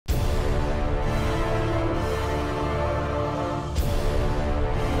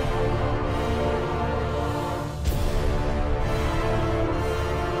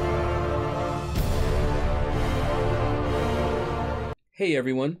Hey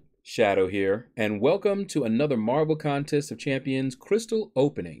everyone, Shaedow here, and welcome to another Marvel Contest of Champions crystal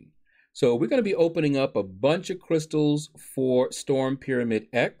opening. So we're going to be opening up a bunch of crystals for Storm Pyramid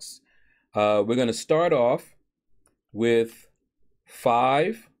X. We're going to start off with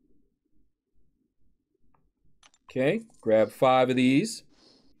 5. Okay, grab 5 of these,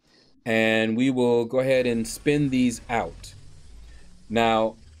 and we will go ahead and spin these out.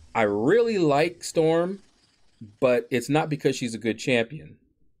 Now, I really like Storm, but it's not because she's a good champion.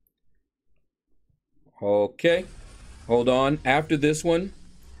 Okay, hold on. After this one,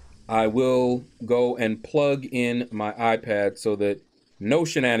 I will go and plug in my iPad so that no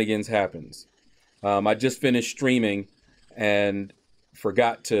shenanigans happens. I just finished streaming and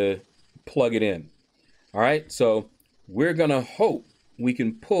forgot to plug it in. All right, so we're gonna hope we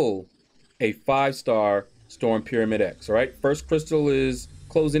can pull a 5-star Storm Pyramid X. All right, first crystal is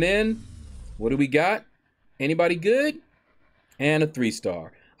closing in. What do we got? Anybody good? And a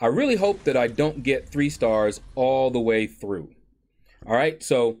 3-star. I really hope that I don't get 3 stars all the way through. All right,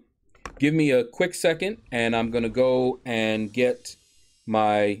 so give me a quick second and I'm gonna go and get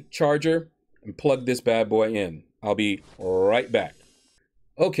my charger and plug this bad boy in. I'll be right back.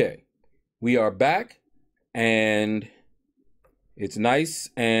 Okay, we are back and it's nice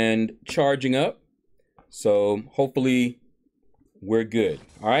and charging up. So hopefully we're good.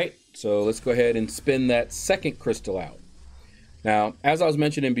 All right, so let's go ahead and spin that second crystal out. Now, as I was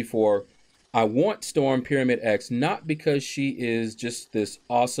mentioning before, I want Storm Pyramid X not because she is just this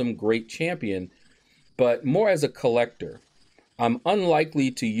awesome, great champion, but more as a collector. I'm unlikely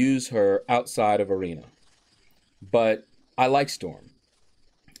to use her outside of Arena, but I like Storm.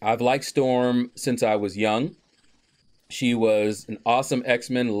 I've liked Storm since I was young. She was an awesome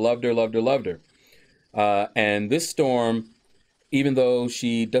X-Men, loved her, loved her, loved her. And this Storm, even though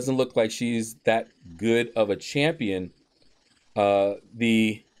she doesn't look like she's that good of a champion,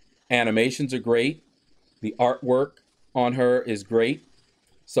 the animations are great. The artwork on her is great.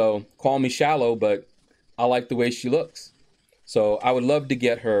 So call me shallow, but I like the way she looks. So I would love to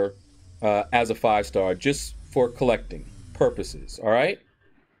get her as a 5-star just for collecting purposes. All right.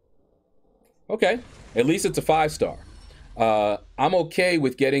 Okay. At least it's a 5-star. I'm okay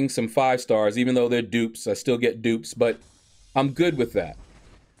with getting some 5 stars, even though they're dupes. I still get dupes, but I'm good with that.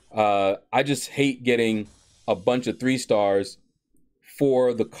 I just hate getting a bunch of 3 stars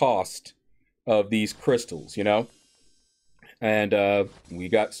for the cost of these crystals, you know? And we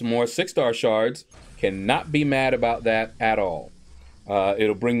got some more 6-star shards. Cannot be mad about that at all.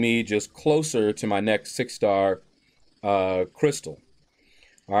 It'll bring me just closer to my next 6-star crystal.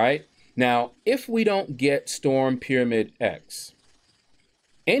 All right. Now, if we don't get Storm Pyramid X,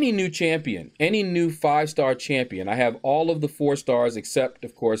 any new champion, any new 5-star champion, I have all of the 4 stars except,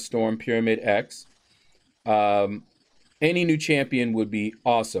 of course, Storm Pyramid X. Any new champion would be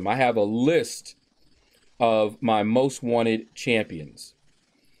awesome. I have a list of my most wanted champions,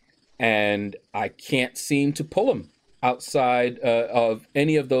 and I can't seem to pull them outside of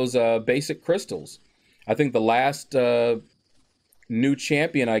any of those basic crystals. I think the last new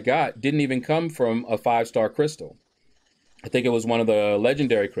champion I got didn't even come from a 5-star crystal. I think it was one of the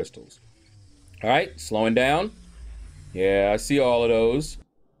legendary crystals. All right, slowing down. Yeah, I see all of those.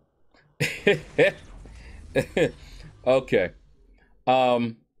 Okay.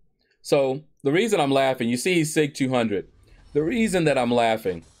 So the reason I'm laughing, you see Sig 200. The reason that I'm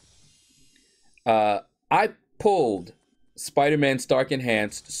laughing, I pulled Spider-Man Stark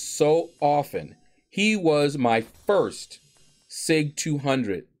Enhanced so often. He was my first Sig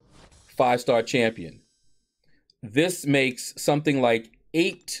 200 5-star champion. This makes something like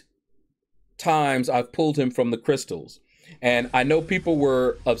 8 times I've pulled him from the crystals. And I know people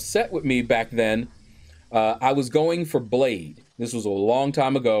were upset with me back then. I was going for Blade. This was a long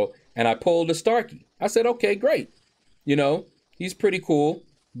time ago, and I pulled a Starky. I said, okay, great. You know, he's pretty cool,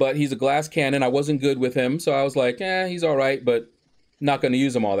 but he's a glass cannon. I wasn't good with him, so I was like, he's all right, but not going to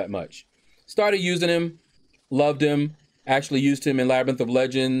use him all that much. Started using him, loved him, actually used him in Labyrinth of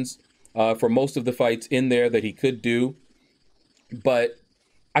Legends for most of the fights in there that he could do, but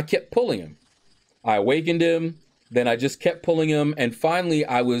I kept pulling him. I awakened him. Then I just kept pulling him, and finally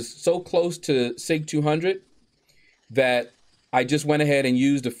I was so close to Sig 200 that I just went ahead and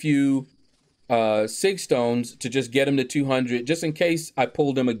used a few Sig stones to just get him to 200, just in case I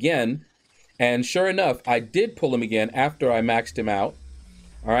pulled him again. And sure enough, I did pull him again after I maxed him out.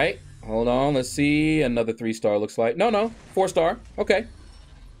 All right, hold on, let's see. Another 3-star looks like. No, 4-star. Okay, at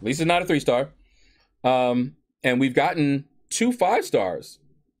least it's not a 3-star. And we've gotten 2 5-stars.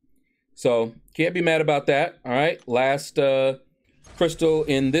 So can't be mad about that. All right, last crystal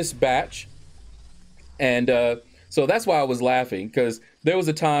in this batch. And So that's why I was laughing, because there was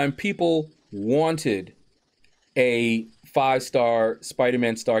a time people wanted a 5-star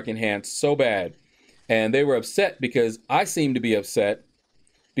Spider-Man Stark Enhanced so bad, and they were upset because I seemed to be upset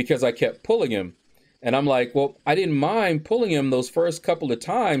because I kept pulling him. And I'm like, well, I didn't mind pulling him those first couple of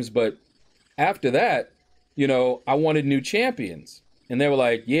times, but after that, you know, I wanted new champions. And they were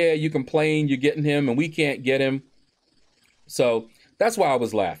like, yeah, you complain you're getting him and we can't get him. So that's why I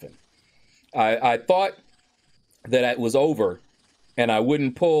was laughing. I thought that it was over and I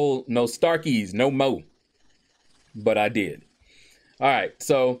wouldn't pull no Starkies no more. But I did. All right,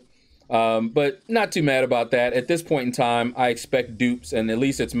 so, but not too mad about that. At this point in time, I expect dupes, and at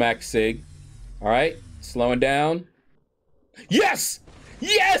least it's Max Sig. All right, slowing down. Yes!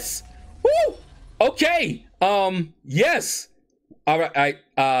 Yes! Woo! Okay. Yes. All right,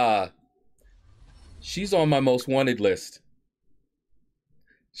 she's on my most wanted list.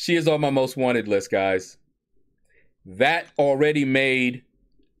 She is on my most wanted list, guys. That already made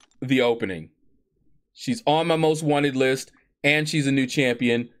the opening. She's on my most wanted list, and she's a new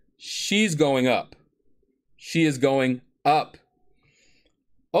champion. She's going up. She is going up.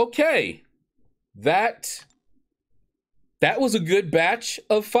 Okay. That was a good batch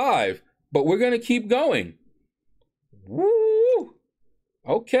of 5, but we're going to keep going. Woo!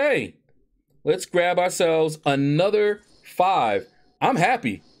 Okay. Let's grab ourselves another 5. I'm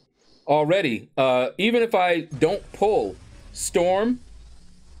happy already. Even if I don't pull Storm,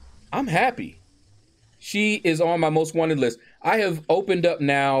 I'm happy. She is on my most wanted list. I have opened up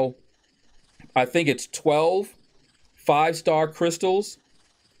now, I think it's 12 5-star crystals,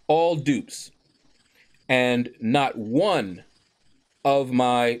 all dupes. And not one of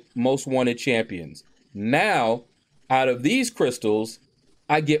my most wanted champions. Now, out of these crystals,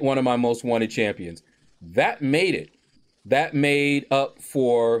 I get one of my most wanted champions. That made it. That made up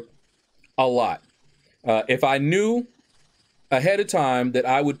for a lot. If I knew ahead of time that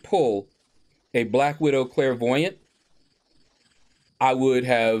I would pull a Black Widow Clairvoyant, I would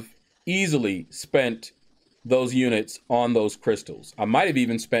have easily spent those units on those crystals. I might have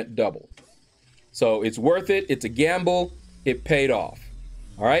even spent double. So it's worth it. It's a gamble. It paid off.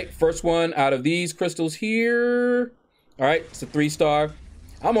 All right, first one out of these crystals here. All right, it's a 3-star.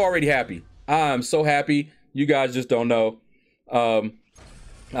 I'm already happy. I'm so happy. You guys just don't know. I'm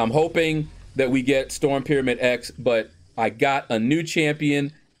hoping that we get Storm Pyramid X, but I got a new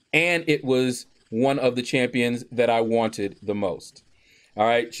champion, and it was one of the champions that I wanted the most. All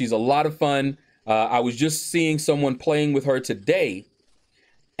right, she's a lot of fun. I was just seeing someone playing with her today,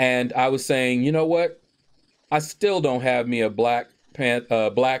 and I was saying, you know what? I still don't have me a Black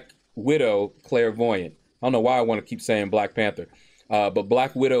Widow Clairvoyant. I don't know why I want to keep saying Black Panther, but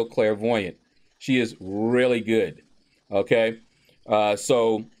Black Widow Clairvoyant. She is really good. Okay,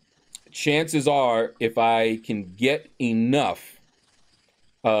 so chances are, if I can get enough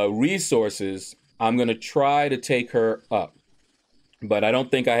resources, I'm going to try to take her up. But I don't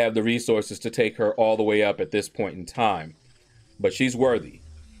think I have the resources to take her all the way up at this point in time. But she's worthy.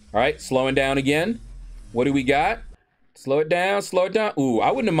 All right, slowing down again. What do we got? Slow it down, slow it down. Ooh, I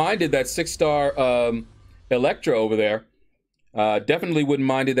wouldn't have minded that 6-star Electra over there. Definitely wouldn't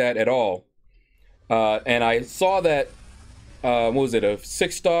minded that at all. And I saw that, what was it, a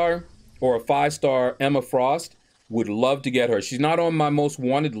 6-star or a 5-star Emma Frost. Would love to get her. She's not on my most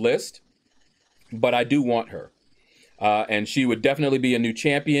wanted list, but I do want her. And she would definitely be a new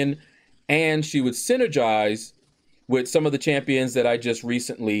champion, and she would synergize with some of the champions that I just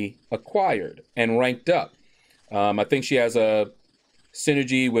recently acquired and ranked up. I think she has a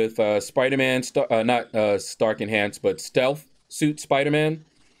synergy with Spider-Man, not Stark Enhanced, but Stealth Suit Spider-Man,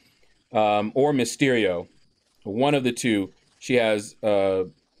 or Mysterio. One of the two she has a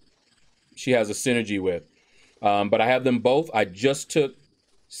synergy with. But I have them both. I just took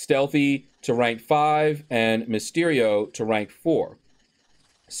Stealthy to rank 5 and Mysterio to rank 4.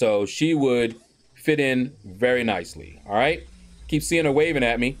 So she would fit in very nicely. All right. Keep seeing her waving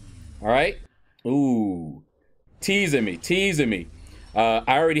at me. All right. Ooh. Teasing me. Teasing me. I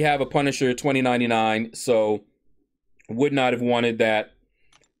already have a Punisher 2099, so would not have wanted that.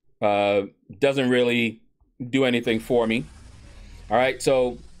 Doesn't really do anything for me. All right.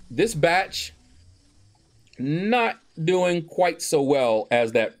 So this batch, not doing quite so well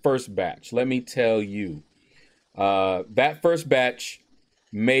as that first batch. Let me tell you, that first batch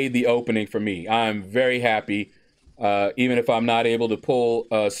made the opening for me. I'm very happy. Even if I'm not able to pull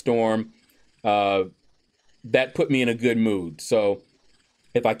Storm, that put me in a good mood. So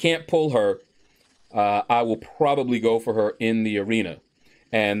if I can't pull her, I will probably go for her in the arena.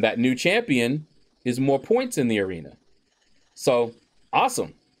 And that new champion is more points in the arena. So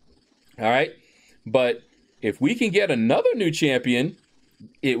awesome. All right. But if we can get another new champion,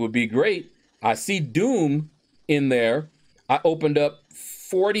 it would be great. I see Doom in there. I opened up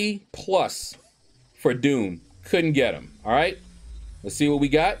 40 plus for Doom. Couldn't get him. All right. Let's see what we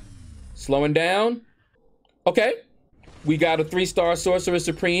got. Slowing down. Okay. We got a 3-star Sorcerer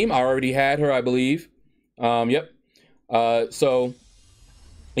Supreme. I already had her, I believe. Yep. So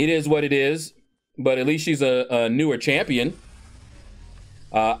it is what it is. But at least she's a newer champion.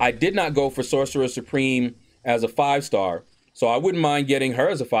 I did not go for Sorcerer Supreme as a 5-star. So I wouldn't mind getting her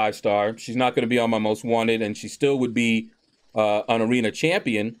as a 5-star. She's not going to be on my most wanted, and she still would be an arena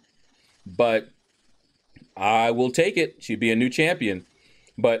champion. But I will take it. She'd be a new champion.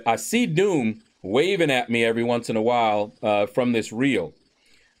 But I see Doom waving at me every once in a while from this reel.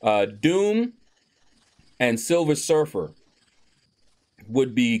 Doom and Silver Surfer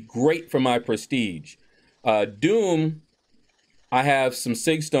would be great for my prestige. Doom, I have some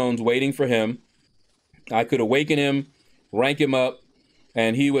Sig Stones waiting for him. I could awaken him, rank him up,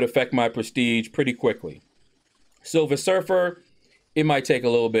 and he would affect my prestige pretty quickly. Silver Surfer, it might take a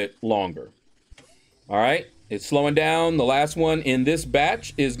little bit longer. All right, it's slowing down. The last one in this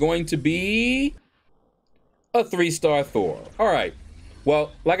batch is going to be a 3-star Thor. All right,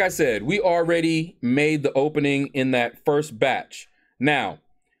 well, like I said, we already made the opening in that first batch. Now,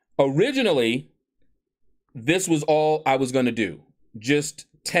 originally, this was all I was going to do. Just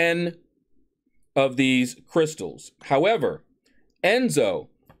 10 of these crystals. However, Enzo,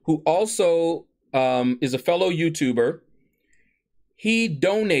 who also is a fellow YouTuber, he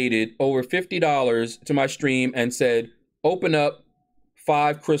donated over $50 to my stream and said, open up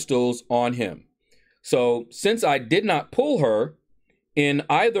 5 crystals on him. So since I did not pull her in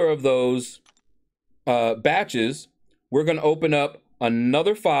either of those batches, we're going to open up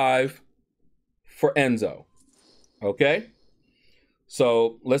another 5 for Enzo. Okay?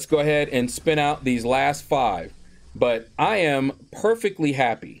 So let's go ahead and spin out these last 5. But I am perfectly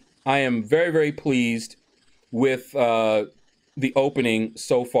happy. I am very, very pleased with the opening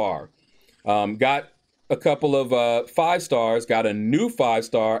so far. Got a couple of 5 stars, got a new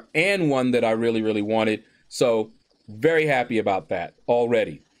 5-star, and one that I really, really wanted. So very happy about that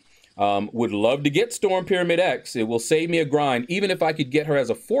already. Would love to get Storm Pyramid X. It will save me a grind. Even if I could get her as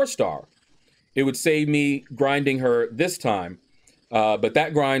a 4-star, it would save me grinding her this time. But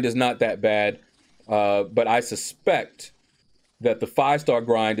that grind is not that bad. But I suspect that the 5-star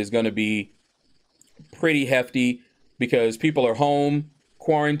grind is going to be pretty hefty because people are home,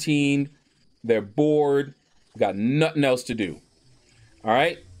 quarantined, they're bored, got nothing else to do. All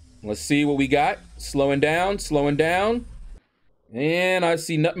right, let's see what we got. Slowing down, slowing down. And I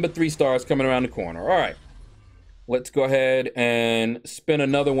see nothing but 3 stars coming around the corner. All right, let's go ahead and spin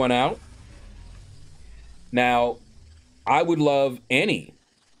another one out. Now, I would love any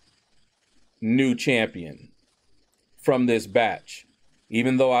new champion from this batch,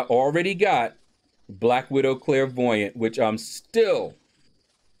 even though I already got Black Widow Clairvoyant, which I'm still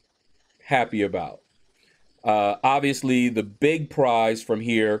happy about. Obviously, the big prize from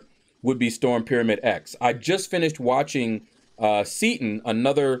here would be Storm Pyramid X. I just finished watching Seaton,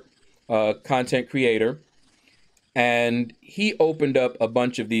 another content creator, and he opened up a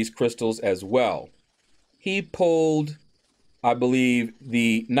bunch of these crystals as well. He pulled, I believe,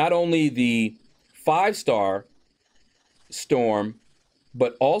 not only the 5-star Storm,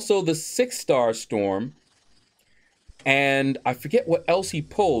 but also the 6-star Storm. And I forget what else he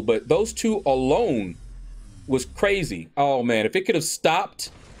pulled, but those 2 alone was crazy. Oh man, if it could have stopped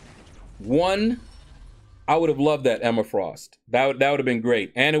one, I would have loved that Emma Frost. That would have been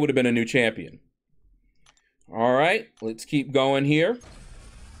great. And it would have been a new champion. All right, let's keep going here.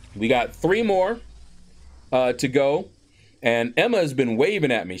 We got 3 more to go. And Emma has been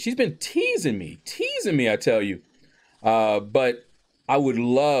waving at me. She's been teasing me, I tell you. But I would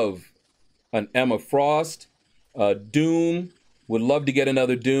love an Emma Frost. Doom, would love to get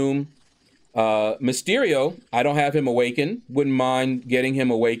another Doom. Mysterio, I don't have him awakened. Wouldn't mind getting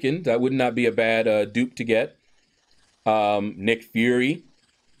him awakened. That would not be a bad dupe to get. Nick Fury,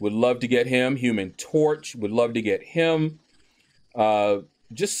 would love to get him. Human Torch, would love to get him.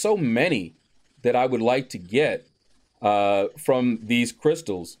 Just so many that I would like to get from these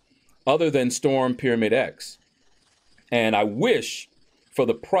crystals, other than Storm Pyramid X. And I wish for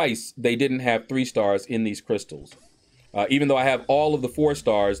the price they didn't have 3 stars in these crystals. Even though I have all of the 4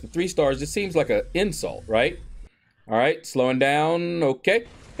 stars, the 3 stars just seems like an insult, right? All right, slowing down. Okay,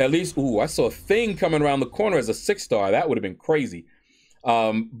 at least, ooh, I saw a thing coming around the corner as a 6-star. That would have been crazy.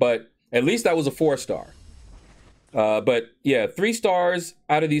 But at least that was a 4-star. But yeah, 3 stars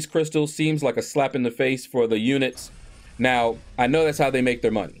out of these crystals seems like a slap in the face for the units. Now, I know that's how they make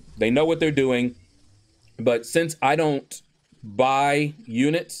their money. They know what they're doing. But since I don't buy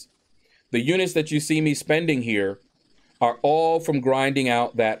units, the units that you see me spending here are all from grinding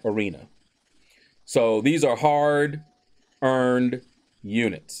out that arena. So these are hard-earned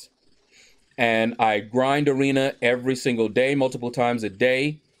units. And I grind arena every single day, multiple times a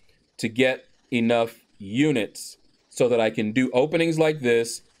day, to get enough units so that I can do openings like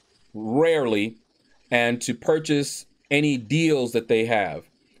this rarely and to purchase any deals that they have.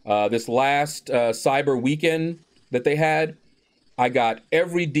 This last Cyber Weekend that they had, I got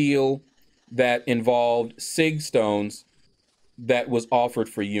every deal that involved SIG stones that was offered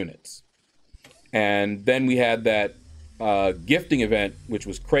for units. And then we had that gifting event, which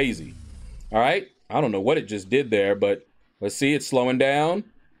was crazy. All right, I don't know what it just did there, but let's see, it's slowing down.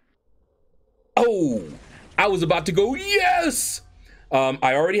 Oh, I was about to go, yes!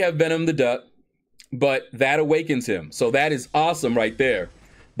 I already have Venom the Duck, but that awakens him. So that is awesome right there.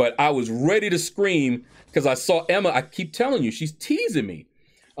 But I was ready to scream because I saw Emma. I keep telling you, she's teasing me.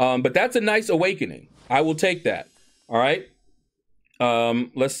 But that's a nice awakening. I will take that. All right.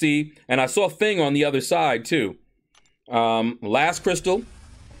 Let's see. And I saw Thing on the other side too. Last crystal.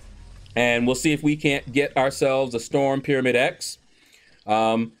 And we'll see if we can't get ourselves a Storm Pyramid X.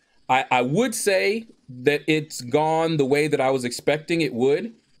 I would say that it's gone the way that I was expecting it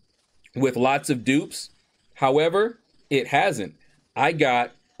would, with lots of dupes. However, it hasn't. I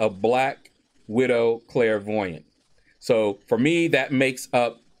got a Black Widow Clairvoyant. So for me, that makes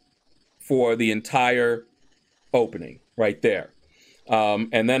up for the entire opening right there.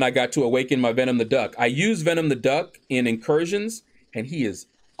 And then I got to awaken my Venom the Duck. I use Venom the Duck in incursions, and he is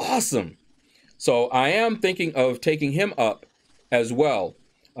awesome. So I am thinking of taking him up as well,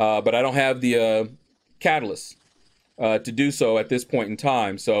 but I don't have the catalyst to do so at this point in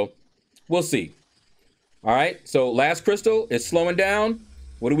time. So we'll see. All right, so last crystal is slowing down.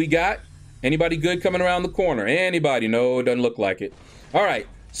 What do we got? Anybody good coming around the corner? Anybody? No, it doesn't look like it. All right,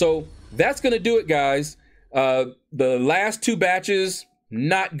 so that's gonna do it, guys. The last two batches,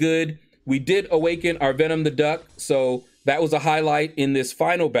 not good. We did awaken our Venom the Duck, so that was a highlight in this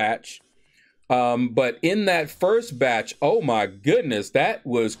final batch. But in that first batch, oh my goodness, that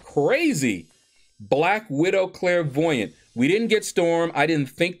was crazy. Black Widow Clairvoyant. We didn't get Storm. I didn't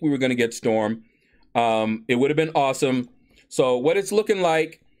think we were going to get Storm. It would have been awesome. So what it's looking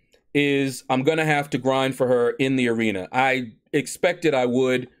like is I'm going to have to grind for her in the arena. I expected I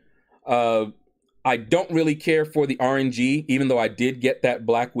would. I don't really care for the RNG, even though I did get that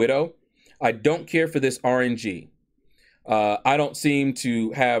Black Widow. I don't care for this RNG. I don't seem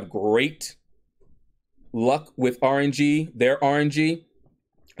to have great luck with RNG, their RNG.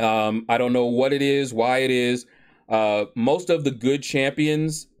 I don't know what it is, why it is. Most of the good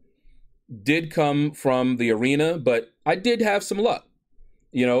champions did come from the arena, but I did have some luck.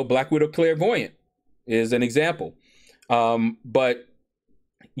 You know, Black Widow Clairvoyant is an example. But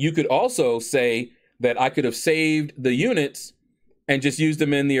you could also say that I could have saved the units and just used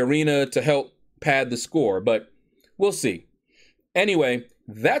them in the arena to help pad the score, but we'll see. Anyway,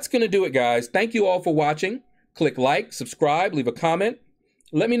 that's going to do it, guys. Thank you all for watching. Click like, subscribe, leave a comment.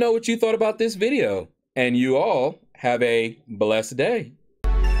 Let me know what you thought about this video. And you all have a blessed day.